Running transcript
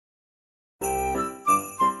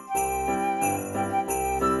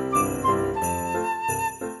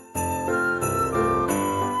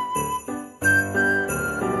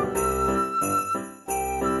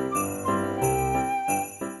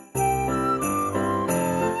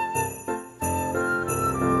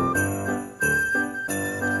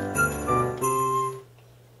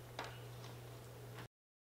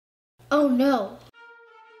Oh no.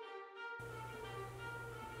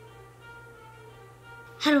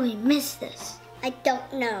 How do we miss this? I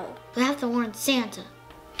don't know. We have to warn Santa.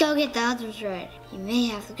 Go get the others ready. You may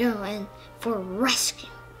have to go in for rescue.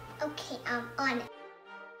 Okay, I'm on it.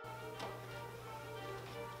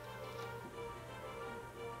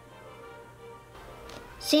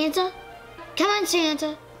 Santa? Come on,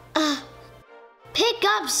 Santa. Pick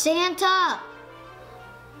up, Santa!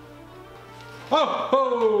 Ho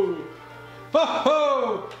ho! Ho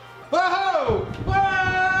ho! Ho ho!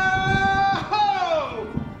 Ho!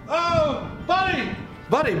 Oh, buddy!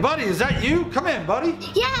 Buddy, is that you? Come in, buddy.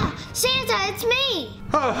 Yeah, Santa, it's me!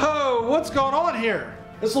 Ho ho! What's going on here?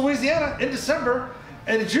 It's Louisiana in December,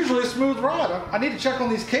 and it's usually a smooth ride. I need to check on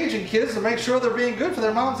these Cajun kids to make sure they're being good for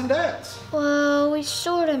their moms and dads. Well, we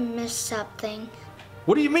sort of missed something.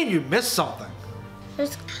 What do you mean you missed something?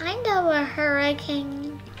 There's kind of a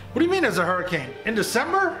hurricane. What do you mean there's a hurricane? In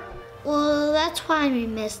December? Well, that's why we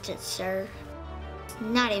missed it, sir. It's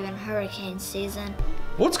not even hurricane season.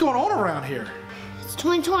 What's going on around here? It's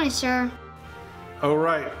 2020, sir. Oh,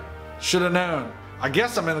 right. Should have known. I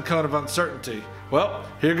guess I'm in the cone of uncertainty. Well,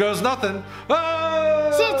 here goes nothing.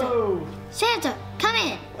 Oh! Santa, come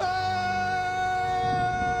in.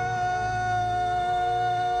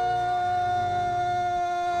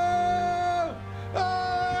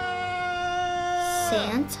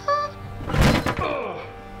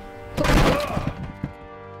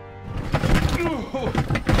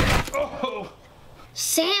 Santa?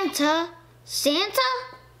 Santa? Santa?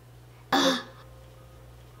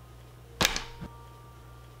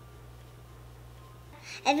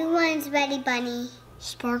 Everyone's ready, Bunny.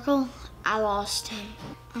 Sparkle, I lost him.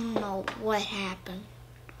 I don't know what happened.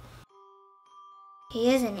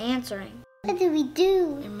 He isn't answering. What do we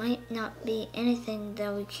do? There might not be anything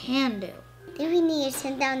that we can do. Do we need to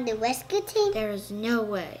send down the rescue team? There is no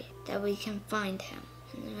way that we can find him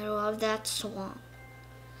in the middle of that swamp.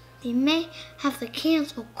 We may have to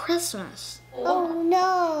cancel Christmas. Oh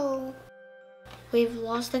no! We've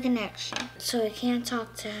lost the connection, so we can't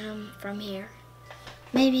talk to him from here.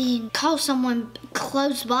 Maybe he can call someone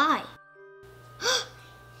close by.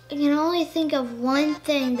 I can only think of one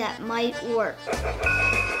thing that might work.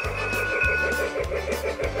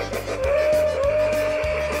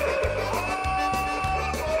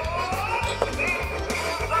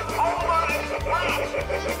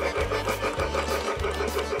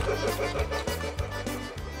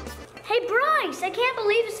 Hey Bryce, I can't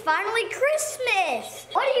believe it's finally Christmas.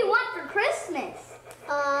 What do you want for Christmas?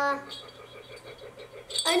 A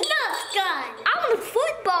Nerf gun. I want a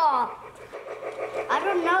football. I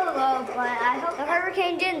don't know though, but I hope the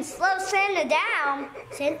hurricane didn't slow Santa down.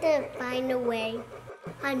 Santa will find a way.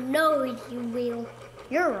 I know you will.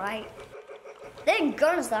 You're right. Thank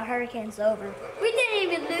goodness the hurricane's over. We didn't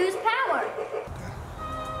even lose power.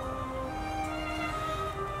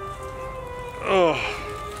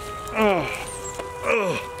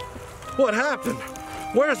 What happened?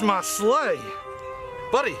 Where's my sleigh?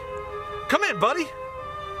 Buddy, come in, buddy.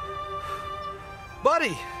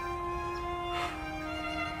 Buddy.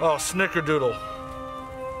 Oh, snickerdoodle.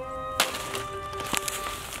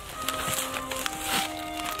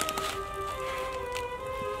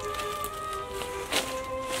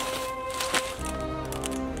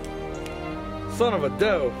 Son of a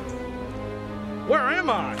doe. Where am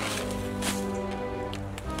I?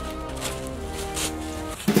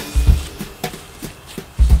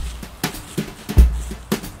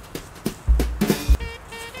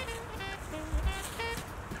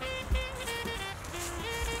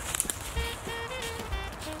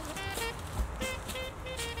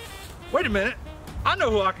 Wait a minute. I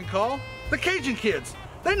know who I can call. The Cajun Kids.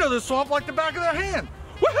 They know this swamp like the back of their hand.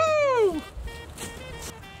 Woohoo!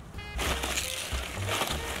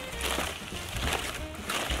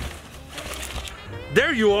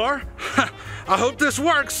 There you are. I hope this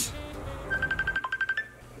works.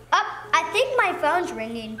 I think my phone's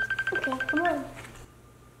ringing. Okay, come on.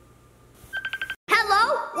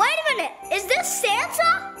 Hello? Wait a minute. Is this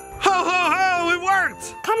Santa? Ho, ho, ho! It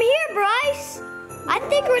worked! Come here, Bryce. I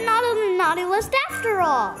think we're not on the naughty list after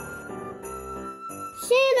all.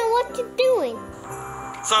 Santa, what you doing?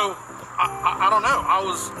 So, I don't know. I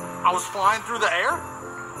was flying through the air.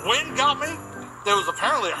 Wind got me. There was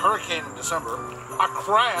apparently a hurricane in December. I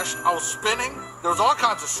crashed. I was spinning. There was all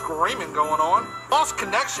kinds of screaming going on. Lost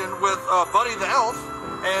connection with Buddy the Elf,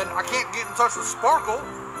 and I can't get in touch with Sparkle.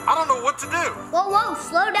 I don't know what to do. Whoa,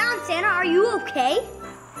 slow down, Santa. Are you okay?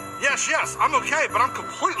 Yes, I'm okay, but I'm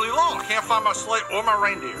completely lost. Can't find my sleigh or my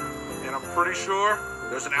reindeer. And I'm pretty sure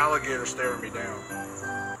there's an alligator staring me down.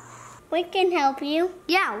 We can help you.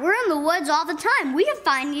 Yeah, we're in the woods all the time. We can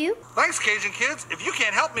find you. Thanks, Cajun Kids. If you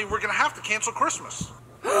can't help me, we're gonna have to cancel Christmas.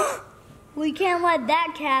 We can't let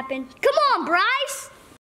that happen. Come on, Bryce.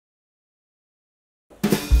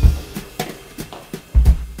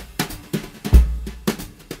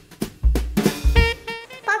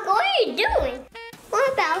 Papa, what are you doing?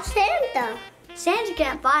 What about Santa? Santa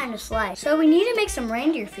can't fly in a sleigh, so we need to make some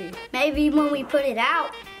reindeer food. Maybe when we put it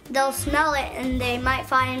out, they'll smell it and they might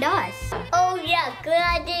find us. Oh yeah, good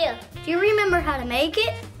idea. Do you remember how to make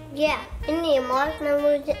it? Yeah, we need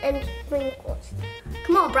marshmallows and sprinkles.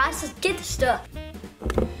 Come on, Bryce, let's get the stuff.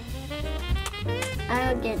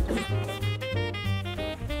 I'll get them.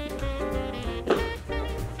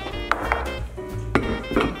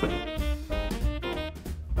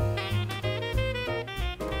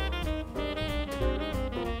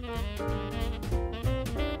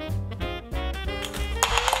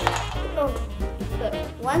 Good.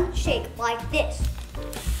 One shake like this.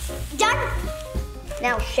 Done!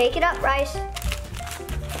 Now shake it up, Bryce.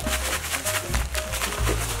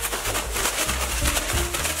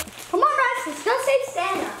 Come on, Bryce, let's go save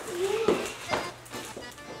Santa.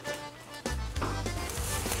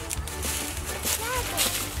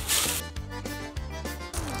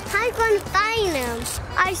 How you gonna find them?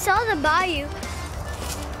 I saw the bayou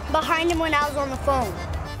behind him when I was on the phone.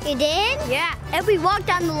 You did? Yeah, if we walk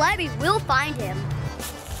down the levee, we'll find him.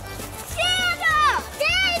 Santa!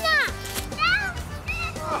 Santa!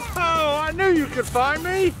 Oh, I knew you could find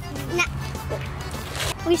me.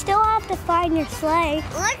 We still have to find your sleigh.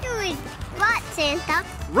 What do we want, Santa?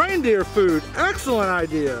 Reindeer food, excellent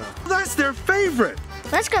idea. That's their favorite.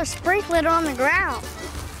 Let's go sprinkle it on the ground.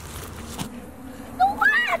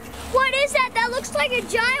 What? What is that? That looks like a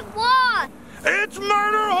giant wasp. It's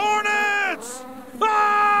murder hornets!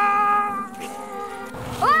 Ah!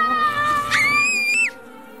 Ah!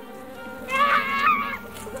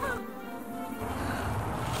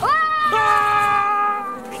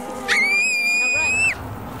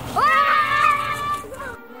 Ah!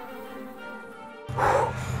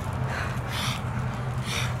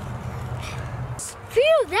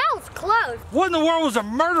 Phew, that was close. What in the world was a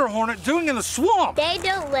murder hornet doing in the swamp? They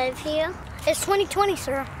don't live here. It's 2020,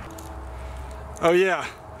 sir. Oh yeah,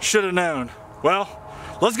 should have known. Well,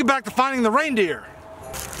 let's get back to finding the reindeer.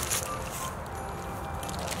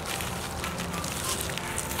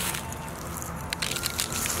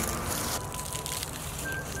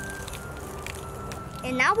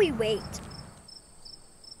 And now we wait.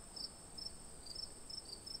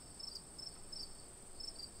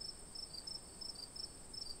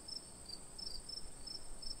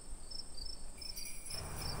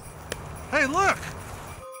 Hey, look!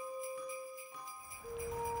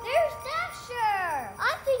 There's Dasher!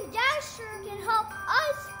 I think Dasher can help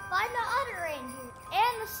us find the other reindeer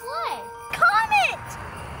and the sleigh. Comet!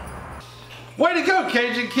 Way to go,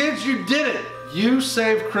 Cajun Kids, you did it! You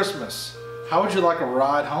saved Christmas. How would you like a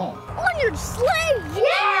ride home? On your sleigh,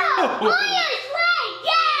 yeah! On your sleigh,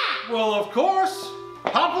 yeah! Well, of course.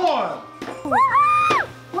 Hop on. Woohoo!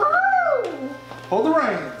 Woohoo! Hold the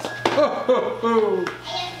reins. Ho, ho, ho.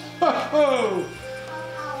 Ho, ho.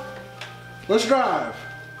 Let's drive.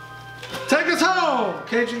 Take us home,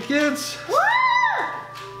 Cajun Kids. Woo!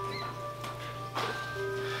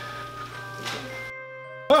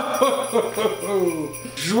 Ho, ho, ho, ho, ho.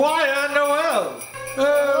 Joyeaux Noel. Whoa!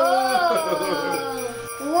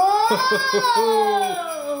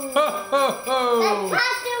 Let's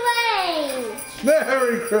pass the range!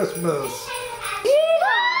 Merry Christmas.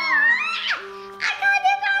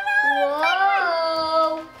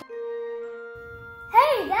 Whoa!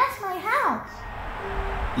 Hey, that's my house.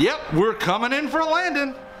 Yep, we're coming in for a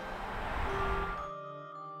landing.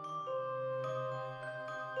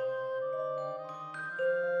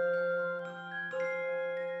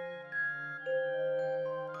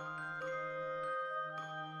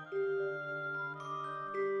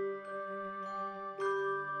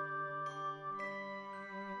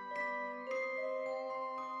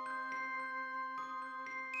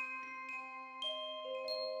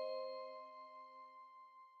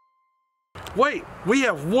 Wait, we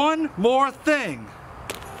have one more thing.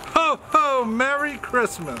 Ho, ho, Merry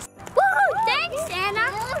Christmas. Woohoo! Thanks,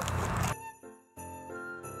 Santa.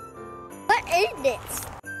 What is this?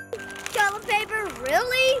 Toilet paper,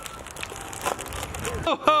 really?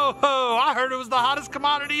 Ho, ho, ho, I heard it was the hottest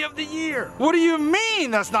commodity of the year. What do you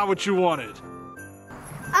mean that's not what you wanted?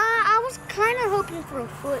 I was kind of hoping for a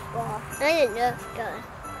football. I didn't know it's good.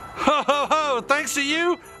 Ho, ho, ho, thanks to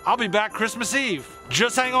you, I'll be back Christmas Eve.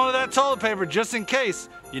 Just hang on to that toilet paper just in case.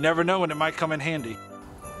 You never know when it might come in handy.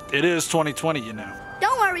 It is 2020, you know.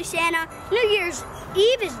 Don't worry, Sorry, Santa. New Year's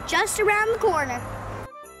Eve is just around the corner.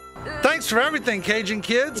 Thanks for everything, Cajun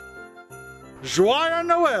Kids. Joyeaux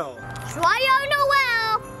Noel. Joyeaux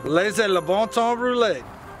Noel. Laissez le bon temps rouler.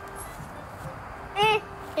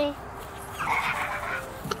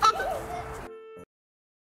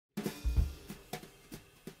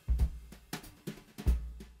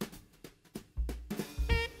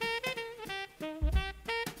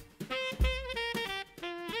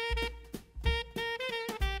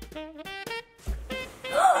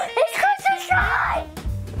 It's Christmas time!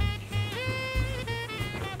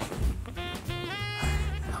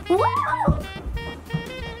 Wow!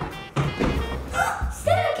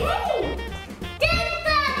 Santa came! Santa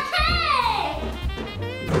came!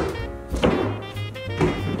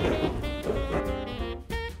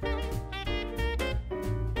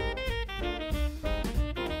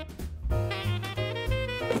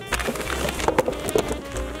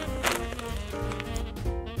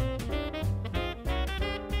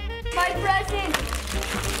 My present!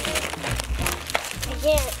 I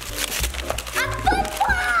can't. A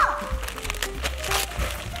football!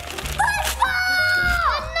 Football!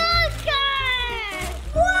 Another gun!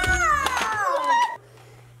 Wow!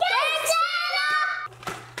 Thanks, Santa!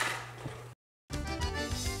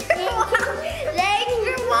 Thanks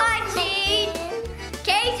for watching!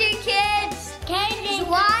 Cajun Kids!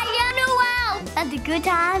 Joyeaux Noel! Let the good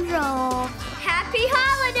times roll. Happy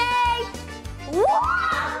holiday!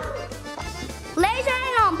 Wow! Les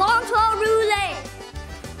en bon temps roulé.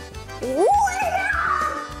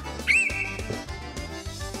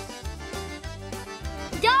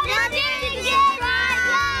 Don't forget to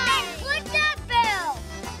subscribe and click that bell.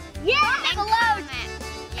 Yeah,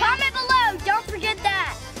 comment below. Don't forget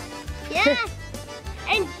that. Yeah.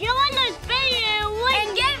 And join this video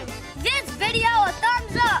and give this video a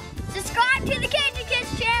thumbs up. Subscribe to the Kajun